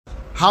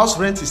House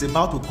rent is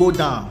about to go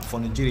down for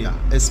Nigeria,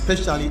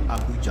 especially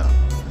Abuja.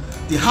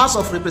 The House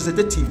of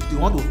Representatives, they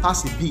want to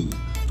pass a bill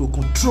to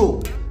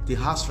control the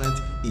house rent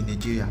in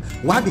Nigeria.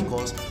 Why?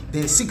 Because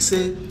they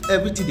say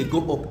everything they go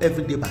up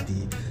every day by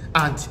day,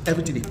 and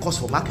everything they cost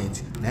for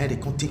market. Now they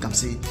can't think and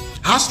say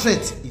house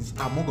rent is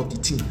among of the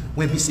thing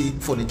when we say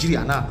for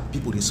Nigeria now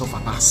people they suffer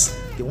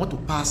pass. They want to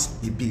pass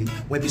a bill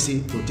when we say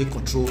to take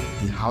control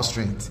the house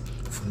rent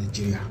for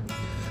Nigeria.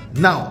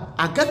 Now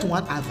I get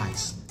one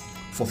advice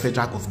for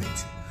federal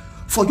government.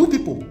 For you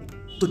people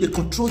to dey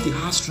control the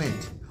house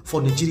rent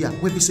for Nigeria,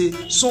 when we say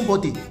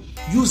somebody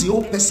use your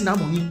own personal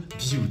money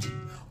build.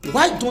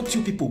 Why don't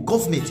you people,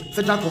 government,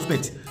 federal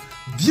government,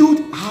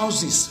 build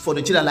houses for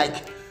Nigeria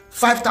like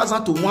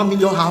 5,000 to 1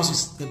 million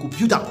houses? They could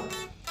build them.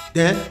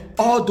 Then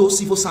all those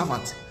civil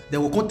servants, they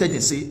will come tell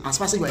them say, as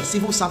far as you are a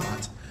civil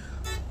servant,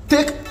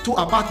 take 2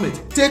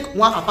 apartments, take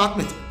 1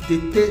 apartment. They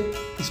pay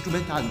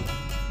instrumentally,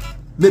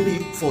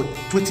 maybe for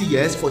 20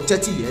 years, for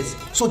 30 years,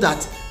 so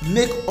that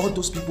make all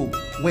those people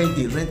when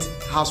they rent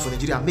house for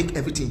Nigeria, make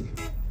everything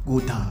go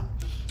down.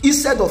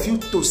 Instead of you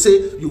to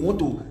say you want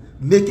to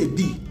make a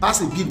bill, pass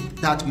a bill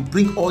that will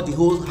bring all the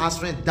whole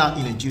house rent down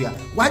in Nigeria,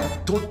 why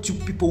don't you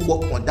people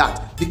work on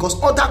that?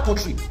 Because other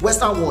country,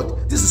 Western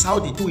world, this is how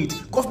they do it.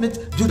 Government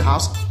build a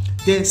house,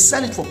 then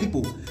sell it for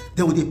people,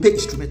 then will they pay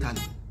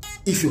instrumentally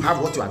if you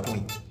have what you are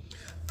doing.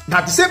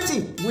 Now the same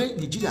thing when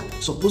Nigeria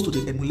supposed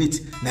to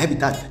emulate, now be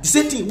that. The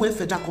same thing when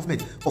federal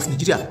government of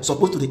Nigeria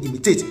supposed to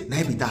imitate,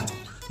 now be that.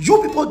 You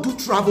people do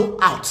travel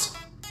out.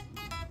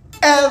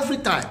 Every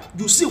time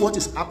you see what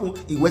is happening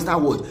in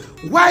Western world,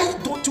 why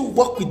don't you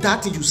work with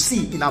that thing you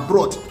see in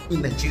abroad,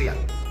 in Nigeria,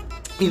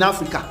 in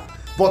Africa?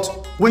 But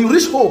when you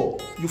reach home,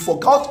 you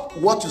forgot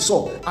what you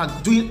saw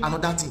and doing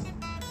another thing.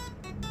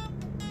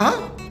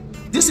 Huh?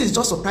 This is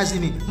just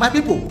surprising me. My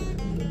people,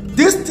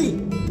 this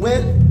thing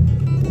when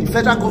the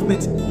federal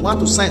government want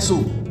to sign, so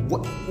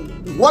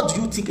what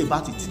do you think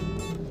about it?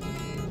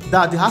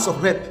 That the House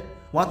of Rep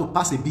want to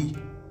pass a bill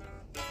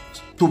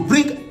to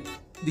bring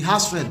the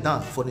house rent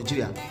down for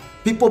Nigeria.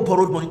 People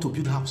borrowed money to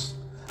build house.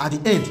 At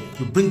the end,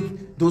 you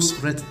bring those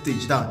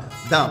rentage down.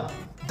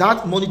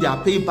 That money they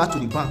are paying back to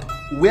the bank.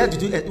 Where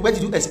did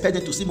you expect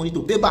them to see money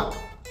to pay back?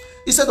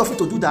 Instead of you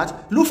to do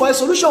that, look for a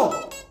solution.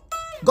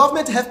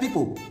 Government help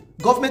people.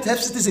 Government help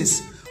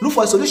citizens. Look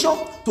for a solution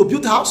to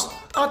build house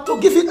and to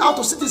give it out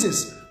to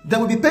citizens. They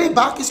will be paying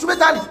back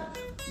instrumentally.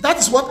 That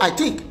is what I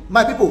think.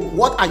 My people,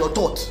 what are your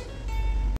thoughts?